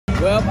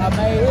Well, I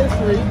made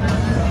history.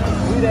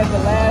 We at the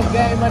last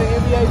game of the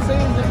NBA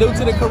season due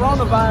to the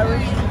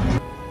coronavirus.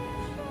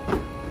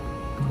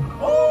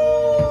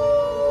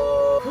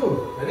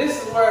 Oh! And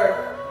this is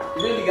where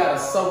you really gotta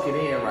soak it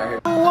in right here.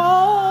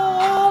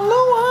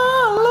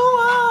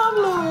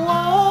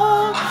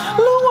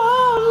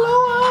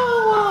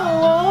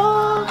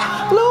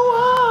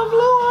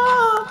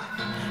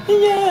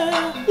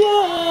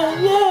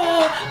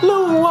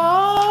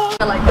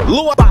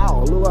 Luau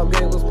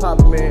game was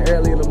popping, man,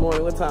 early in the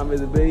morning. What time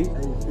is it, B?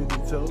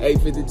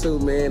 8:52,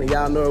 man, and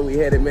y'all know where we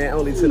headed, man.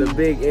 Only to the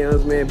big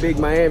M's, man. Big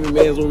Miami,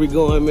 man, is where we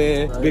going,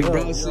 man. Big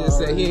bro shit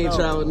said he ain't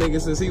traveled, nigga,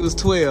 since he was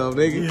 12,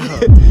 nigga.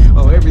 Yeah.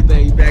 Oh,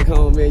 everything back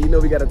home, man. You know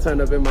we gotta turn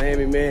up in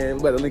Miami, man.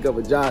 We about to link up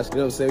with Josh, you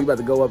know what I'm saying? We about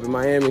to go up in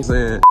Miami,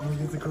 saying.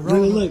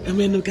 Look,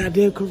 I'm in the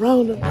goddamn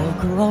Corona.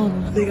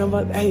 Corona. Nigga, I'm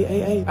about,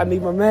 hey. I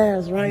need my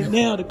mask right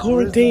now, the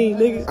quarantine,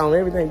 nigga. On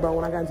everything, bro,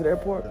 when I got into the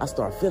airport, I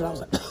started feeling, I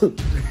was like, you know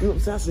what I'm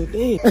saying? I said,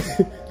 damn,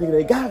 nigga,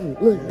 they got me.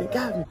 Look, they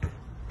got me.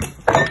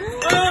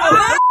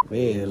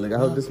 Man, like I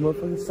hope this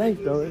motherfucker's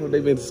safe though.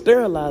 They've been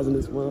sterilizing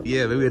this one.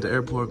 Yeah, man, we at the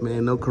airport,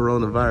 man. No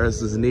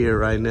coronavirus is near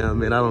right now,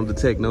 man. I don't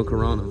detect no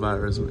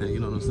coronavirus, man.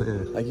 You know what I'm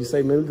saying? Like you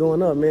say, man, we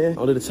going up, man.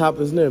 Only the top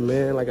is near,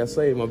 man. Like I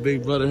say, my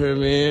big brother here,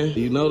 man.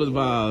 You know the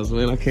vibes,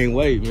 man. I can't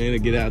wait, man, to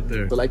get out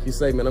there. But like you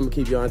say, man, I'm gonna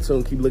keep y'all in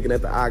tune. Keep looking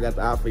at the eye. I got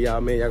the eye for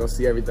y'all, man. Y'all gonna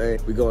see everything.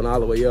 We going all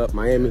the way up.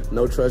 Miami,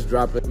 no trust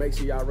dropping. Make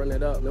sure y'all run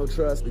that up. No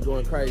trust. We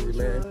going crazy,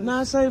 man.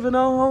 Not saving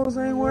no hoes,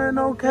 ain't wearing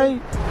no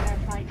cape.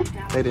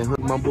 They didn't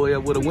hook my boy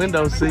up with a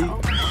window seat.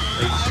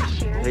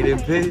 They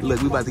didn't pick.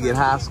 Look, we about to get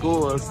high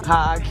scores,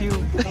 high IQ.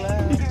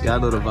 Y'all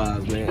know the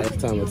vibes, man. Every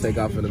time we'll take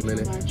off in a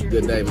minute.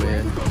 Good day,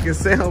 man. Good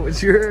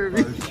sandwich, you heard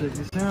me?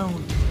 Chicken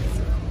sandwich.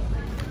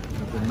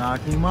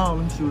 Knock him out.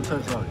 Let me see what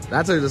tastes like.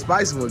 I tell you, the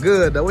spicy one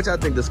good though. What y'all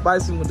think? The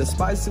spicy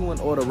one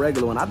or the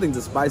regular one? I think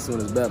the spicy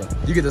one is better.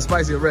 You get the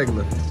spicy or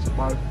regular?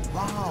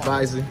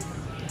 Spicy.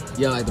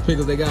 Yeah, like the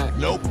pickles they got?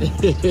 Nope.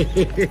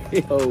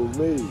 Oh,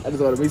 me. I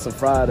just ordered me some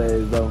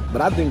Fridays, though.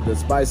 But I think the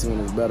spicy one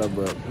is better,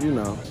 but, you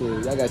know,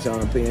 shit, y'all got your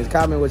own opinions.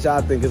 Comment what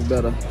y'all think is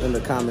better in the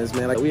comments,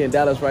 man. Like, we in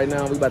Dallas right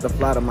now. We about to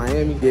fly to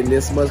Miami. Getting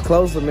this much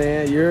closer,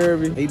 man. You heard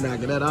me? He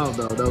knocking that off,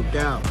 though. No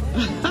count.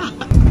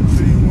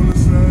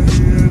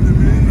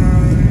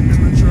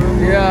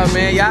 Yeah,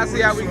 man. Y'all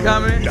see how we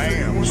coming?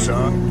 Damn,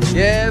 son.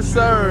 Yes,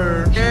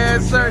 sir.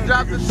 Yes, sir.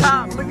 Drop the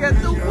top. Look at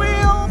the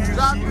wheel.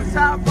 Drop the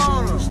top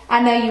on them.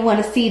 I know you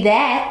want to see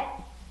that.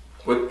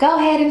 What? Go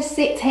ahead and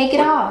take it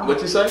off.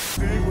 What you say?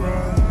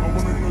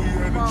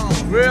 Come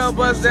on. Real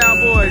bust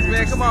down boys,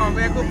 man. Come on,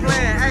 man. Quit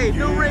playing. Hey,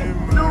 new ring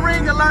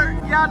alert.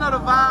 Y'all know the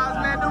vibes,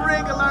 man. New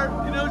ring alert.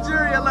 New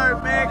jury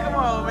alert, man. Come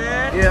on,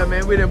 man. Yeah,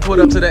 man. We done put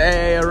up to the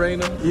AA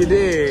arena. You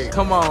did.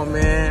 Come on,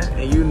 man.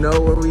 And you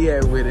know where we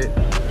at with it.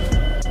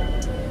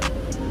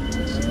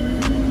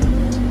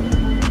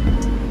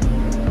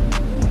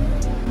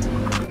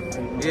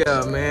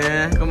 Yeah,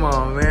 man. Come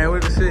on, man.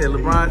 What the shit?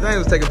 LeBron James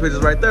was taking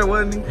pictures right there,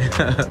 wasn't he?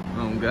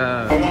 Oh,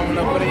 God. I'm warming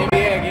up for the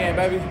NBA again,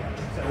 baby.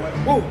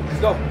 Woo,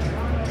 let's go.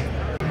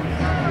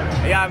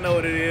 Y'all know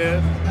what it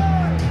is.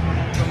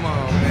 Come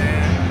on,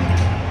 man.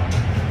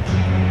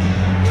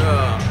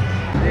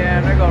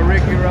 Yeah, there go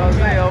Ricky Rose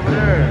over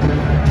there.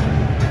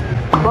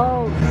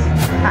 Bones.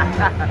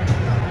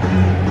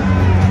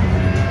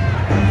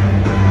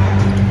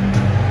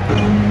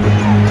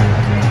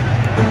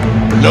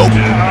 Nope.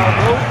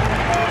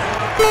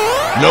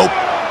 Nope.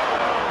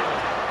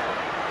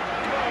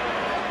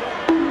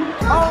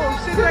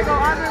 Oh shit, there go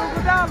Andre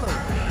Iguodala.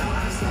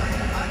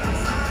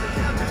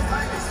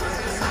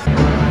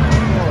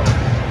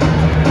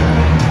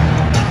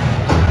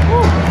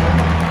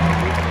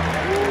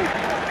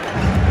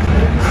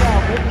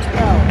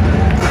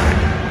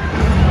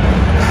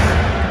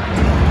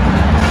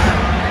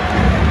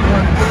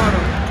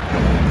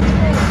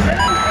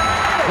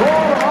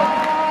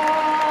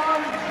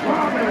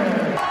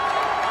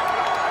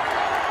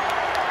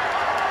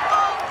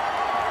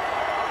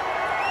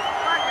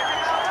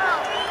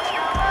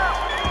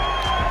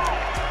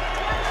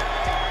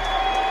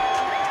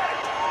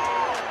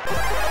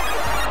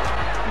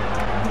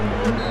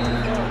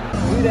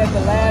 At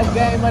the last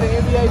game of the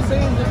NBA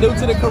season due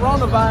to the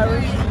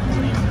coronavirus.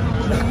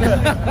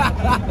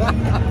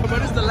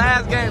 But it's the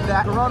last game.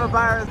 The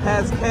coronavirus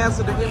has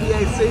canceled the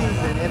NBA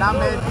season, and I'm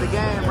at the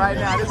game right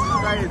now. This is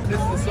crazy. This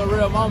is a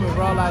surreal moment,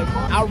 bro. Like,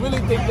 I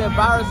really think that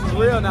virus is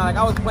real now. Like,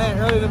 I was playing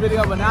earlier in the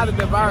video, but now that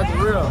the virus is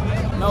real,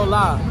 no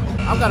lie.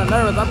 I'm kind of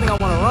nervous. I think I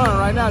want to run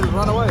right now, just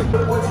run away.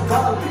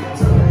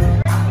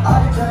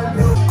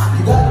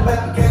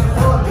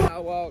 I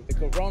walk. The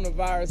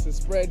coronavirus is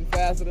spreading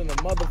faster than a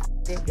motherfucker.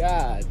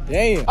 God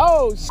damn.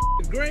 Oh, shit.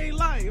 Green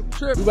light. I'm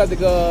tripping. We about to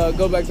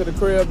go back to the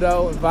crib,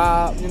 though, and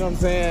vibe. You know what I'm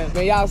saying?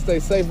 Man, y'all stay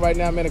safe right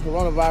now, man. The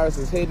coronavirus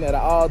is hitting at an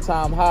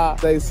all-time high.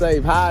 Stay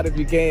safe. Hide if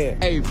you can.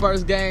 Hey,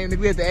 first game.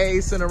 We at the AA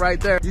Center right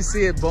there. You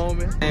see it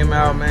booming. Came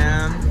out,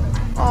 man.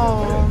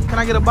 Oh, can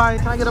I get a bite?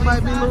 Can I get a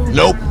bite, B-Lou?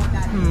 Nope.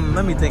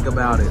 Let me think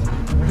about it.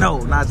 No,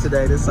 not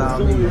today. This all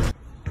me.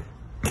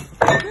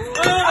 Right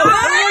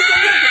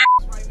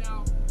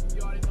now,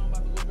 you already know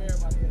about the Blue Bear.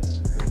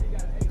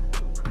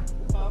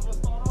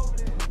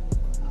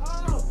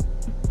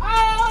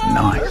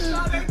 Nice.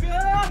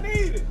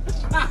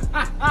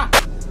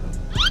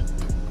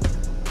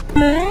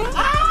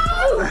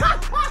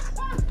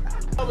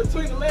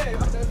 Between the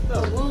legs, that's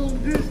the long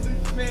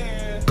distance,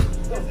 man.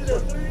 Is it a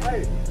three?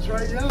 Hey,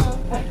 Trae Young.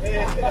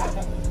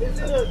 Is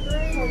it a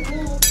three?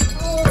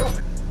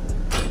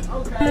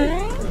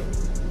 Okay.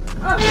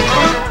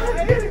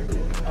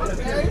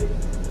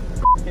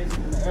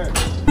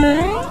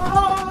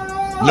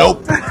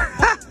 Nope.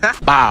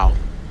 Wow.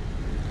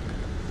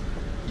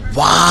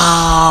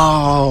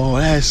 Wow,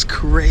 that's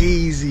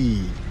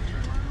crazy.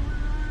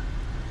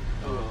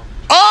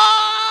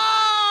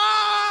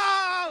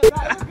 Oh!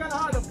 It's kind of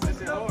hard to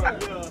push it over. Oh,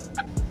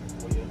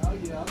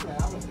 yeah, okay. I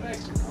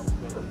respect you.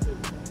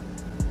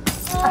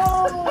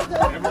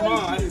 Never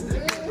mind.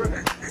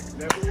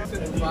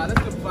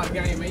 Let's go for the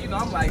game, man. You know,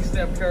 I'm like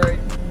Steph Curry.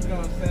 You know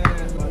what I'm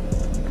saying?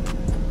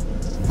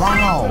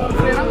 Wow.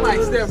 Man, I'm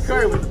like Steph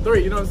Curry with the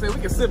three. You know what I'm saying?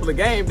 We can simple the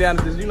game down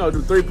to just, you know,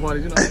 do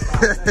 3-pointers. You know what I'm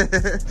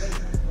saying?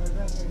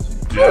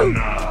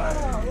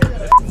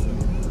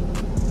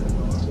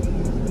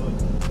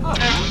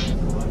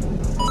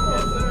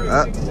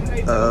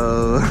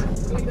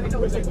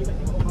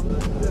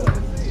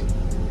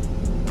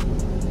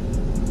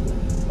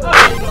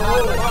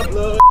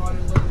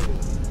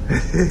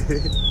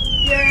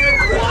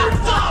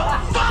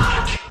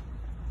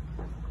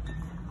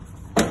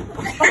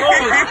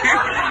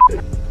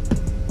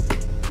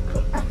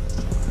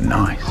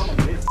 Nice.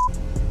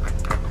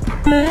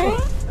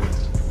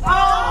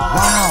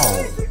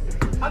 Wow.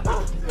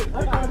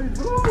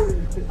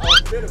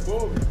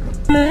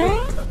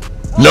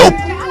 Nope.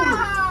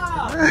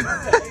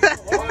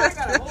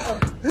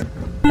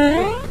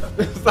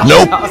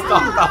 Nope.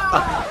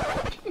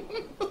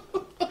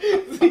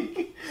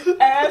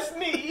 Ask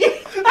me.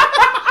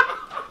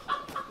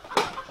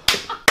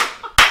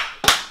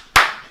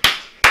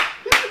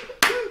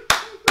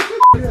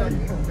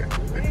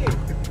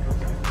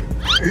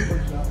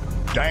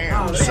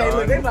 Damn, Hey,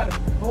 look, they son. about to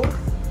post.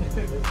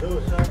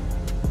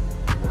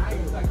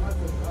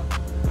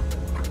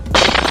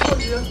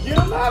 Get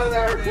him out of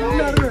there. Get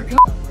him out of there.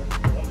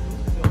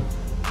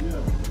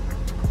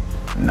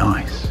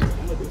 Nice.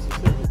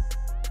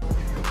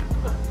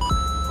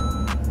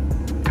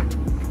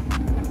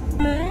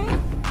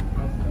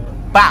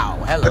 Bow,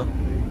 hello.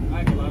 I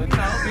ain't gonna lie, you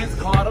know, Vince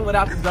Carter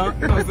without the dunk.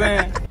 You know what I'm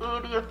saying?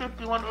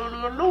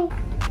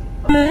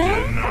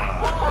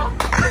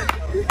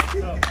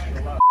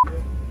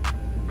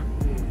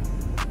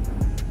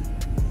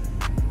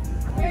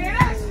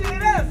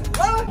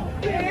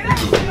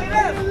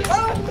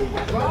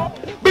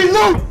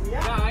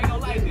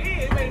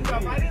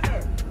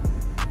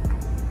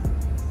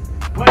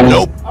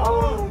 Nope.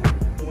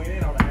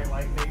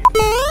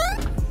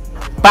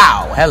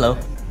 Bow, hello.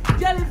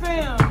 Jelly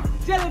fam!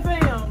 Jelly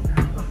fam!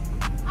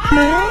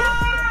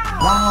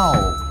 Wow.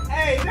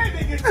 Hey, that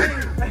nigga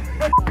too!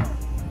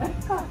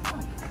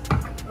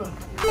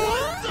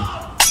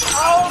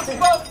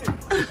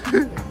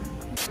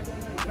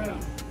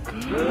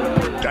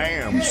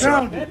 Damn,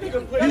 son. That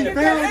nigga put that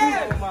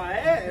ass on my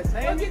ass.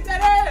 Go get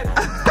that ass!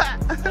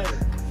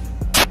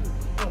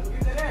 Go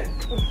get that ass!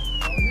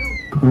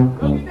 Go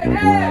get that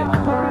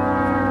ass!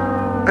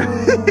 Go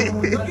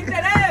get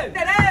that ass!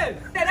 That ass!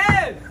 That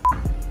ass!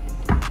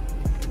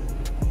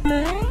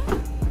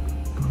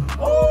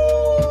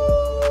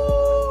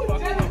 Oh!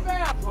 Jelly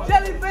fam!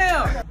 Jelly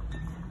fam!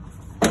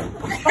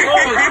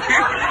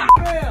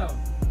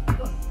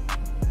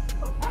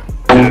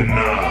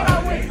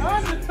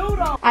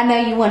 I know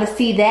you want to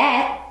see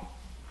that.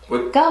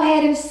 What? Go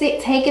ahead and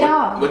take it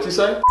off. What you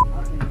say?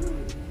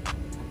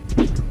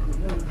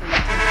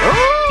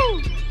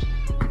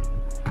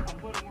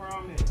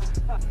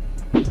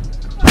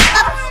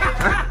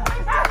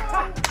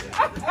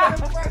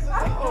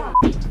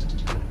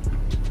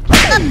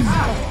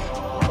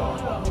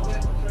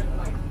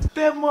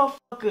 That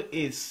motherfucker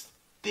is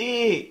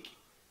thick.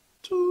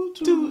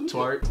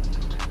 Twerk.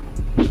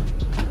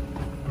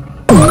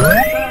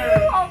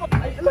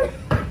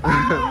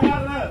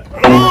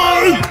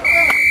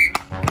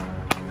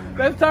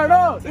 Let's turn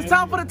up. It's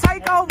time for the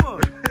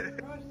takeover.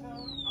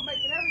 I'm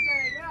making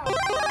everything now.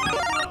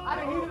 I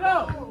done heat it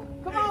up.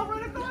 Come on, bro,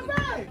 let's go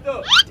back.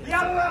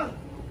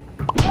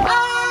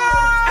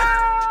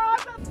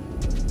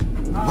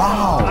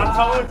 Wow. I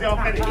told you I'm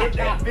gonna hit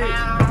that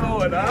bitch.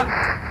 Do it, huh?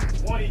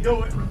 Won't he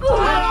do it?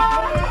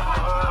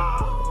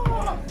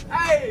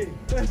 Hey,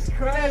 that's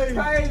crazy.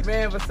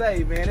 Man, but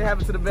say, man, it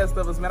happened to the best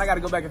of us, man. I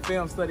gotta go back and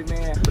film study,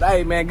 man. But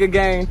hey, man, good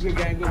game, good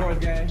horse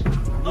game.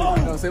 You know what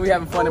I'm saying? We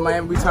having fun in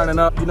Miami, we turning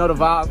up. You know the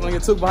vibes. When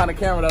you're too behind the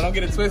camera, though, don't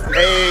get it twisted.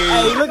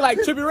 Hey, he look like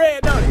Trippie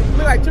Redd, don't he? He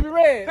look like Trippie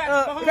Redd.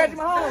 Patrick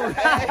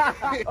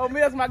Mahomes. Oh,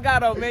 man, that's my guy,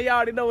 though, man. Y'all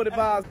already know what it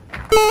vibes.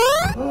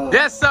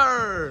 Yes,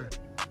 sir.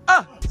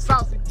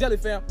 Saucy. Jelly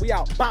fam, we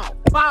out. Bow.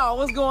 Bow,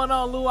 what's going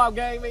on, Luau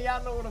gang, man?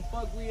 Y'all know where the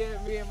fuck we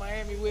at. We in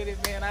Miami with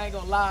it, man. I ain't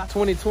gonna lie.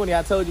 2020,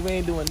 I told you we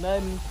ain't doing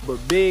nothing but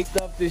big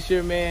stuff this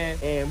year, man.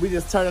 And we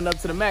just turning up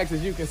to the max.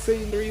 As you can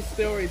see, 3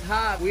 stories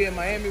high. We in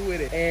Miami with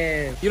it.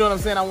 And you know what I'm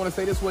saying? I want to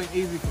say this wasn't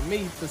easy for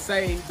me to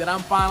say that I'm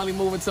finally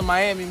moving to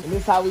Miami. And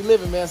this is how we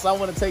living, man. So I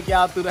want to take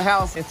y'all through the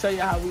house and tell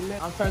you how we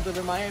live. I'm turned up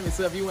in Miami,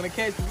 so if you want to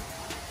catch me,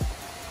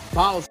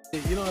 boss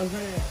shit, you know what I'm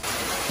saying?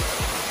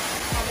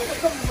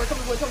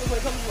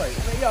 Come this way.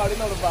 Man, you already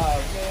know the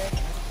vibes, man.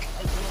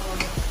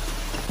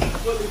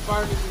 Fully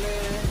furnished,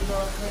 man, you know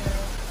what I'm saying?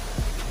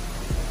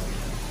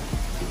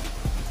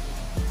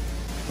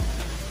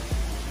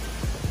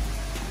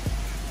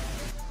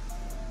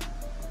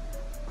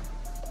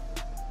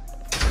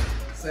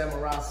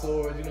 Samurai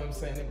swords, you know what I'm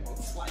saying? They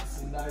gonna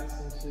slice and dice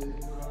and shit, you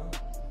know?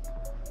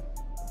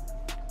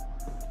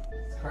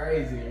 It's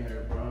crazy in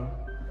here, bro.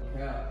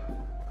 Yeah.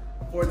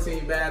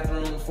 14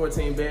 bathrooms,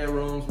 14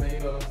 bedrooms, man, you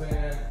know what I'm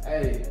saying?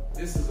 Hey,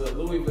 this is a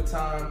Louis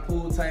Vuitton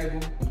pool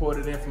table.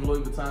 Imported in from Louis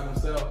Vuitton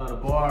himself. The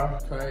bar,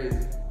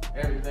 crazy.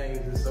 Everything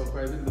is just so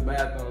crazy. Look at the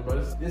bathroom,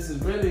 bro. This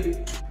is really,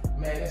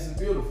 man, this is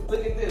beautiful.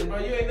 Look at this, bro.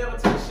 You ain't never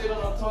took shit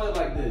on a toilet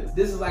like this.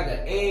 This is like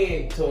an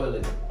egg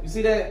toilet. You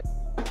see that?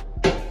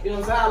 You know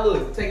what I'm saying? I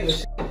look, taking the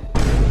shit.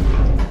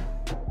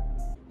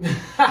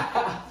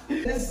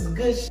 This is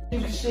good shit. You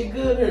can shit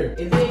good here.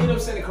 And then, you know what I'm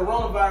saying, the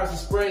coronavirus is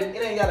spreading.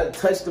 It ain't gotta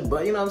touch the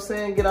butt, you know what I'm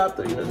saying? Get out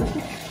there, you know what I'm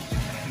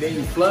saying? Then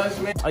you flush,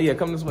 man. Oh yeah,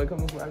 come this way, I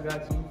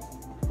got you.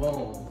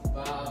 Boom.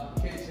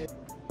 Kitchen.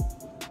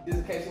 Just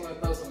in case you wanna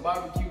throw some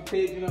barbecue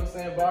pit, you know what I'm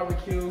saying?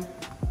 Barbecue.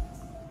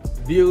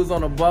 Views on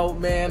the boat,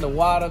 man, the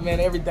water, man,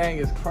 everything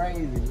is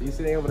crazy. You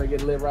see they over there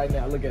getting lit right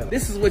now, look at them.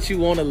 This is what you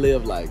wanna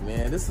live like,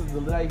 man. This is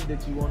the life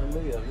that you wanna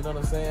live, you know what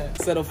I'm saying?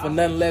 Settle for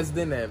nothing less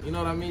than that, you know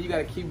what I mean? You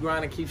gotta keep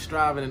grinding, keep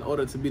striving in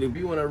order to be if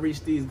you wanna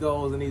reach these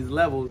goals and these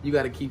levels, you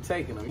gotta keep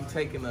taking them. You're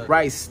taking the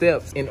right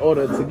steps in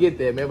order to get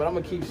there, man. But I'm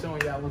gonna keep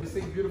showing y'all. You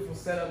see beautiful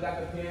setup, got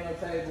the piano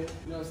table,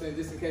 you know what I'm saying?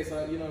 Just in case,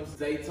 you know,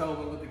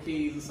 Zaytoven with the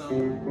keys or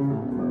something.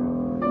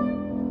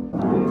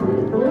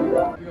 We're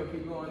gonna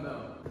keep going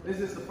though. This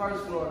is the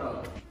first floor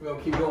though. We're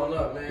gonna keep going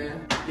up,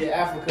 man. Yeah,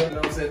 Africa, you know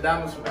what I'm saying?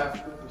 Diamonds from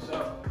Africa, for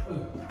sure.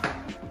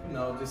 You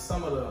know, just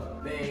some of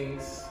the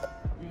things,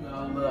 you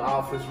know, little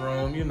office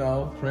room, you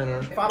know, printer.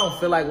 If I don't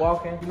feel like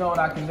walking, you know what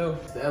I can do?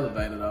 It's the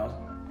elevator though.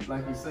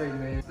 Like you say,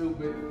 man,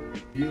 stupid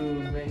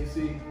views, man, you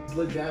see, just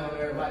look down on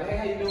everybody. Hey,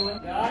 how you doing?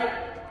 You all right?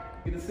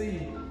 Good to see you.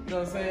 You know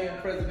what I'm saying?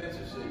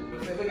 Presidential shit. You know what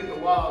I'm saying? Look at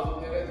the walls,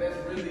 okay? That's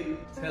really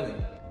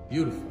telling.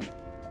 Beautiful.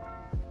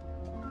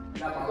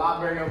 Got my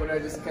library over there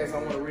just in case I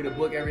want to read a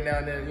book every now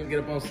and then. You can get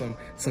up on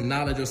some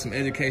knowledge or some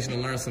education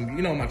and learn some,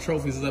 you know, my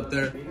trophies is up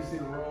there. You can see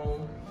the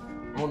room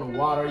on the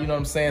water, you know what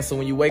I'm saying? So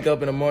when you wake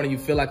up in the morning, you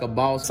feel like a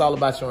boss. It's all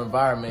about your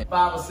environment.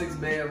 5 or 6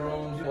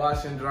 bedrooms,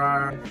 wash and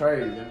dryer. It's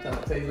crazy. I'm trying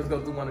to tell you, let's go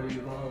through one of these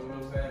rooms, you know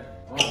what I'm saying?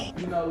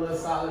 You know, a little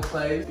solid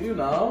place, you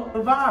know. The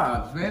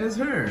vibes, man, it's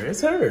her,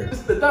 it's her. This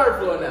is the 3rd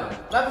floor now.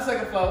 Not the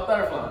 2nd floor,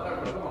 3rd floor,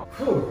 come on.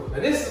 Whew.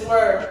 And this is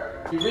where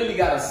you really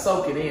gotta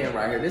soak it in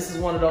right here. This is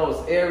one of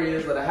those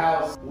areas of the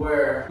house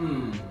where,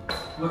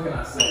 what can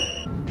I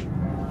say?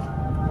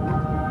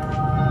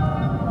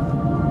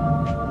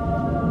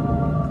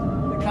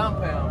 The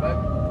compound,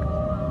 baby.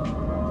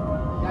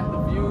 Got the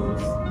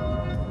views.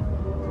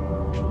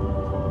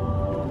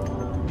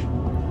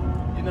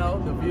 You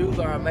know, the views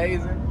are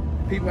amazing.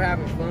 People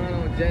having fun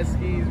on jet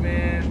skis,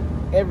 man.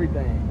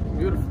 Everything,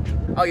 beautiful.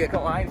 Oh yeah,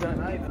 come on, I ain't done.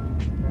 I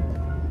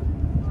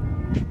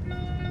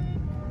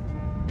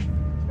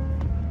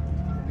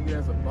think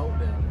that's a boat down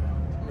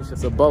there. It's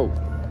just a boat.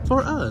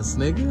 For us,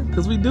 nigga,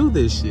 because we do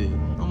this shit.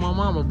 Oh, my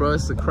mama, bro,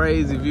 it's a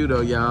crazy view though,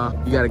 y'all.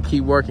 You gotta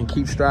keep working,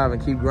 keep striving,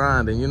 keep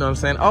grinding, you know what I'm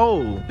saying?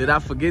 Oh, did I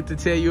forget to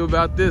tell you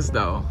about this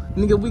though?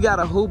 Nigga, we got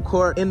a hoop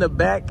court in the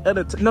back of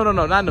the, no,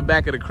 not in the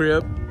back of the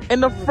crib. In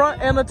the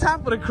front and the top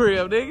of the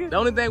crib, nigga. The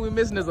only thing we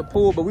missing is a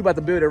pool, but we about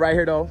to build it right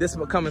here though. This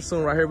is coming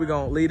soon right here. We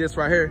gonna leave this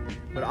right here.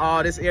 But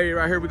all this area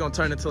right here, we gonna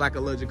turn into like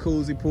a little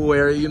jacuzzi pool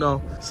area, you know?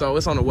 So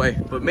it's on the way.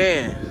 But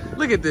man,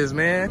 look at this,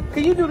 man.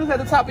 Can you do this at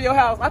the top of your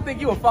house? I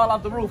think you would fall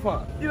off the roof,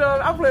 huh? You know,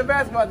 I'm playing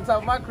basketball at the top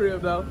of my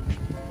crib though.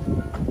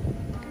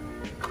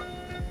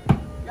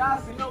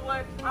 Y'all see, you know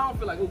what? I don't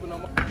feel like hooping no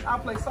more. I'll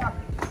play soccer.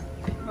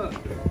 Look.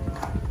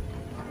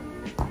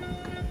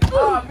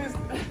 Oh, I missed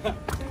it.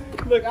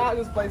 Look, I'll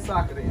just play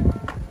soccer then.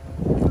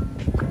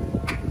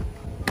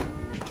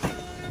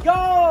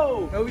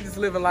 Go! Man, we just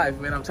living life,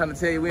 man. I'm trying to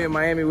tell you, we in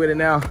Miami with it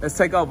now. Let's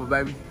take over,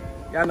 baby.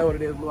 Y'all know what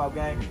it is, Luau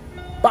gang.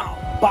 Bow,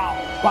 bow,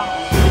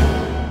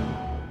 bow.